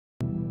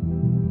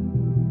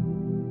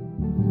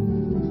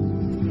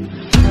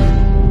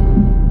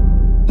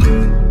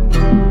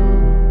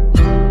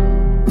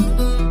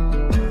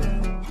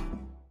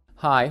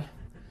Hi,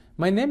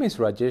 my name is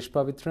Rajesh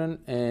Pavithrean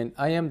and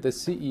I am the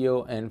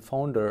CEO and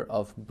founder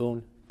of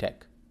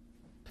Boon.Tech.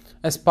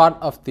 As part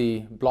of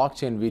the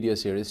blockchain video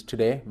series,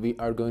 today we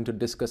are going to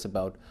discuss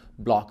about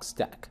block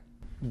stack.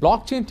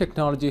 Blockchain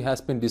technology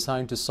has been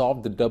designed to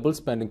solve the double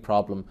spending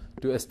problem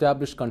to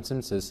establish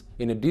consensus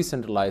in a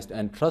decentralized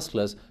and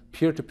trustless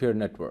peer-to-peer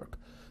network.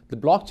 The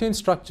blockchain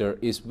structure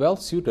is well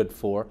suited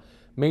for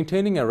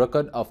maintaining a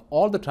record of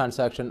all the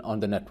transactions on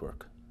the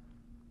network.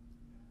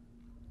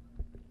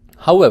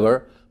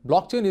 However,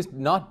 blockchain is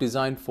not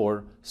designed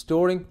for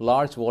storing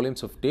large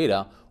volumes of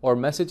data or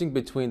messaging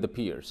between the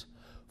peers.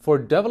 For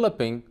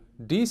developing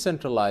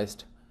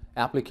decentralized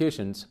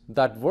applications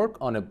that work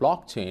on a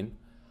blockchain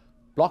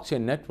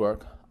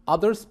network,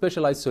 other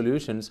specialized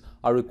solutions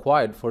are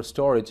required for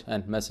storage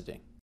and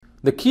messaging.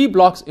 The key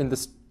blocks in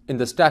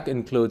the stack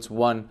includes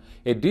 1.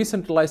 A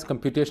decentralized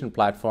computation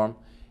platform,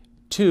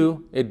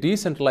 2. A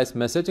decentralized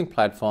messaging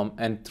platform,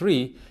 and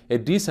 3. A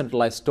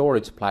decentralized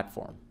storage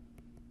platform.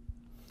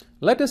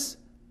 Let us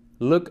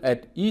look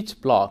at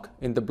each block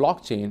in the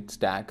blockchain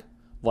stack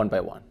one by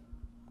one.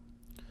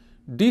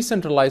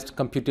 Decentralized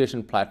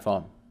computation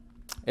platform,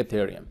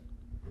 Ethereum.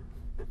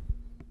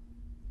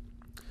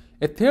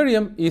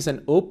 Ethereum is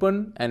an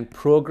open and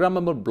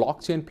programmable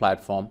blockchain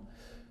platform.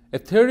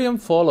 Ethereum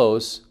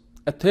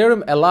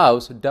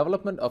allows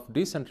development of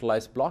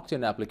decentralized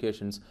blockchain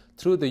applications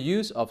through the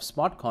use of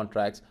smart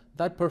contracts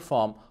that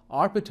perform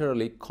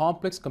arbitrarily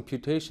complex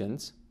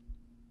computations.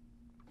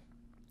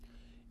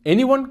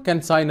 Anyone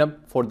can sign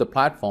up for the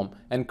platform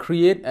and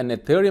create an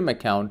Ethereum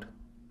account.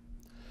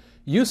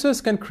 Users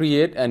can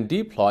create and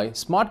deploy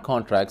smart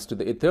contracts to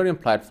the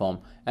Ethereum platform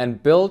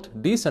and build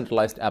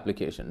decentralized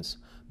applications.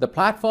 The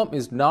platform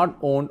is not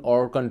owned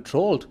or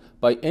controlled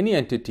by any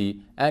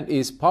entity and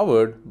is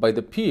powered by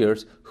the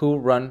peers who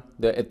run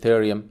the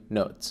Ethereum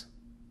nodes.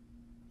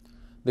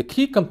 The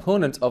key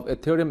components of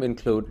Ethereum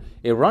include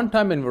a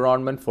runtime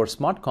environment for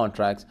smart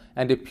contracts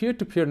and a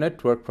peer-to-peer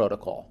network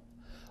protocol.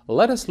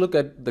 Let us look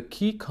at the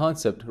key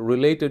concept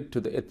related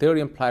to the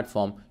Ethereum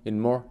platform in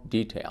more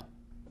detail.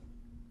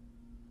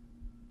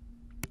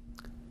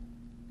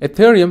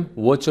 Ethereum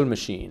Virtual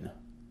Machine.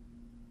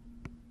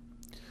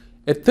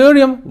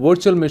 Ethereum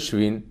Virtual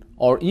Machine,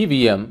 or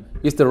EVM,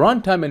 is the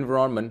runtime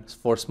environment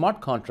for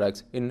smart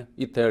contracts in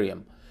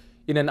Ethereum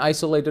in an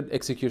isolated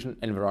execution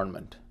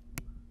environment.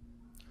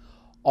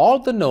 All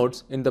the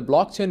nodes in the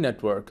blockchain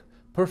network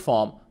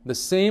perform the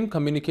same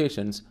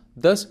communications,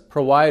 thus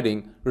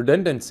providing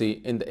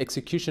redundancy in the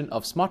execution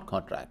of smart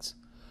contracts.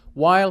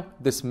 While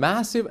this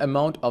massive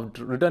amount of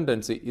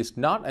redundancy is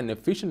not an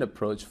efficient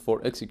approach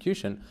for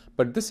execution,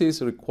 but this is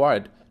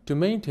required to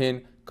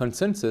maintain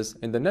consensus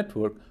in the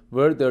network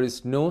where there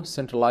is no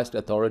centralized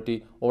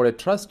authority or a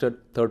trusted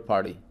third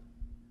party.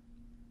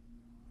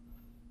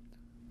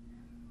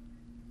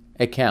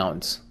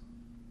 Accounts.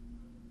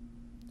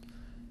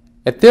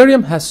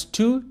 Ethereum has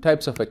two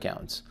types of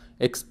accounts: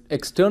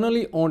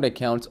 externally owned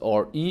accounts,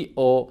 or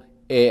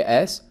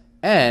EOAs,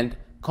 and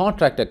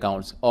contract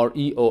accounts, or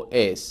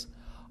EOAs,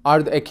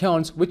 are the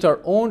accounts which are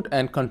owned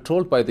and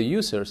controlled by the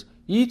users.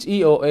 Each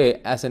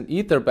EOA has an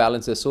Ether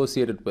balance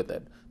associated with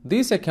it.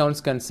 These accounts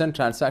can send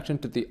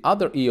transactions to the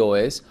other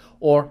EOAs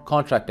or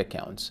contract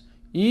accounts.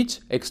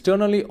 Each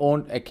externally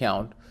owned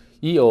account,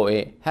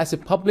 EOA, has a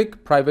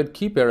public-private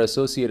key pair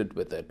associated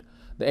with it.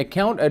 The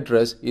account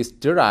address is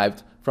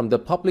derived from the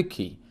public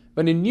key.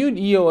 When a new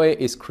EOA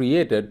is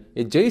created,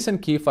 a JSON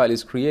key file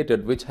is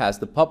created which has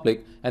the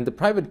public and the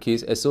private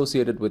keys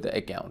associated with the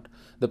account.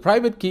 The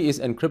private key is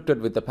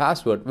encrypted with the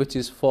password which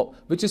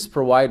is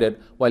provided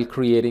while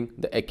creating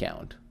the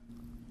account.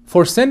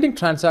 For sending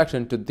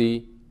transactions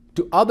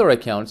to other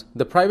accounts,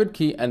 the private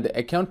key and the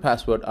account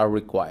password are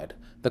required.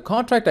 The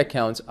contract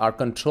accounts are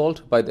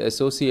controlled by the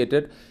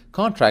associated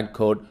contract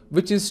code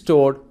which is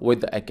stored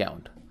with the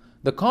account.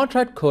 The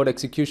contract code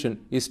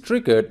execution is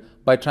triggered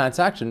by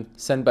transactions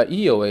sent by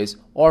EOAs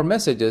or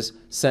messages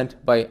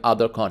sent by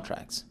other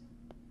contracts.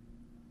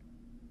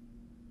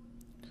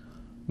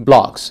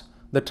 Blocks.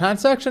 The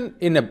transactions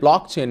in a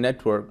blockchain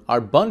network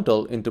are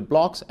bundled into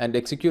blocks and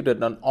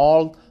executed on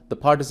all the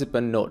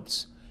participant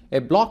nodes. A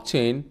block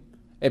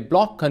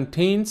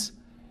contains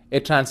a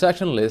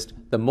transaction list,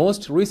 the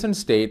most recent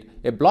state,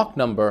 a block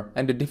number,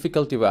 and a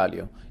difficulty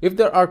value. If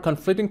there are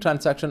conflicting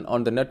transactions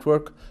on the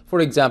network, for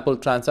example,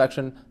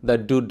 transactions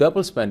that do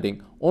double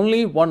spending,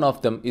 only one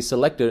of them is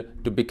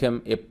selected to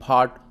become a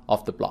part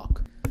of the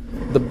block.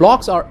 The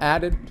blocks are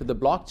added to the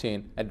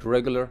blockchain at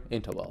regular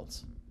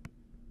intervals.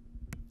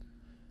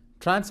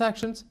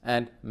 Transactions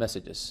and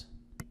messages.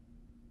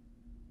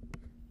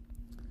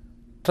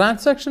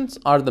 Transactions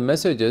are the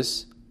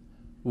messages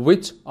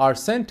which are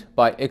sent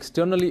by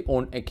externally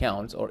owned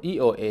accounts, or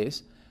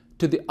EOAs,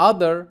 to the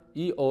other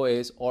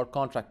EOAs or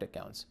contract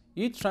accounts.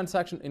 Each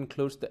transaction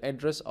includes the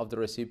address of the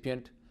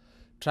recipient,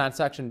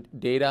 transaction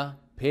data,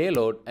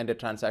 payload, and a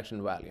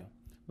transaction value.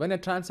 When a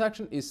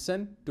transaction is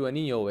sent to an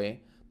EOA,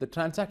 the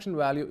transaction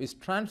value is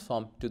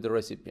transformed to the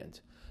recipient.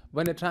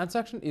 When a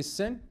transaction is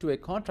sent to a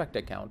contract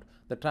account,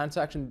 the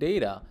transaction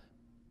data,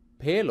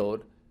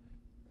 payload,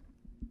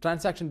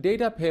 Transaction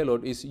data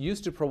payload is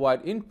used to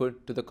provide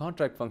input to the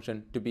contract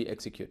function to be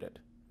executed.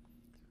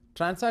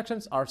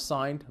 Transactions are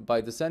signed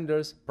by the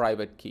sender's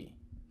private key.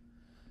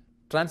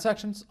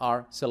 Transactions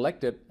are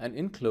selected and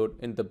included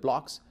in the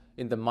blocks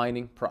in the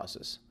mining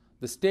process.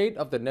 The state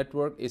of the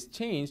network is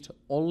changed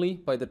only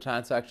by the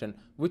transaction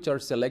which are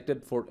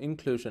selected for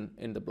inclusion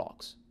in the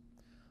blocks.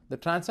 The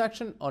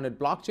transaction on a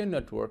blockchain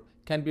network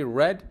can be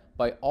read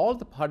by all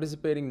the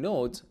participating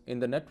nodes in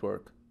the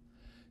network.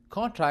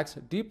 Contracts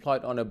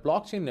deployed on a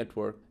blockchain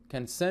network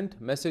can send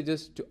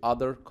messages to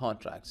other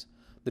contracts.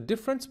 The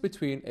difference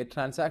between a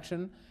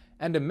transaction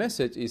and a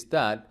message is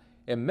that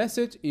a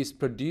message is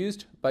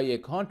produced by a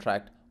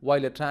contract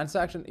while a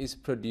transaction is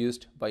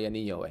produced by an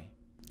EOA.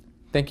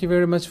 Thank you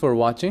very much for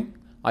watching.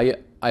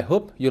 I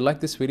hope you like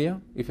this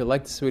video. If you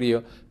like this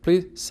video,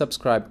 please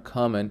subscribe,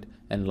 comment,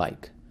 and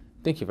like.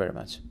 Thank you very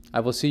much. I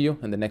will see you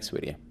in the next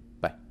video.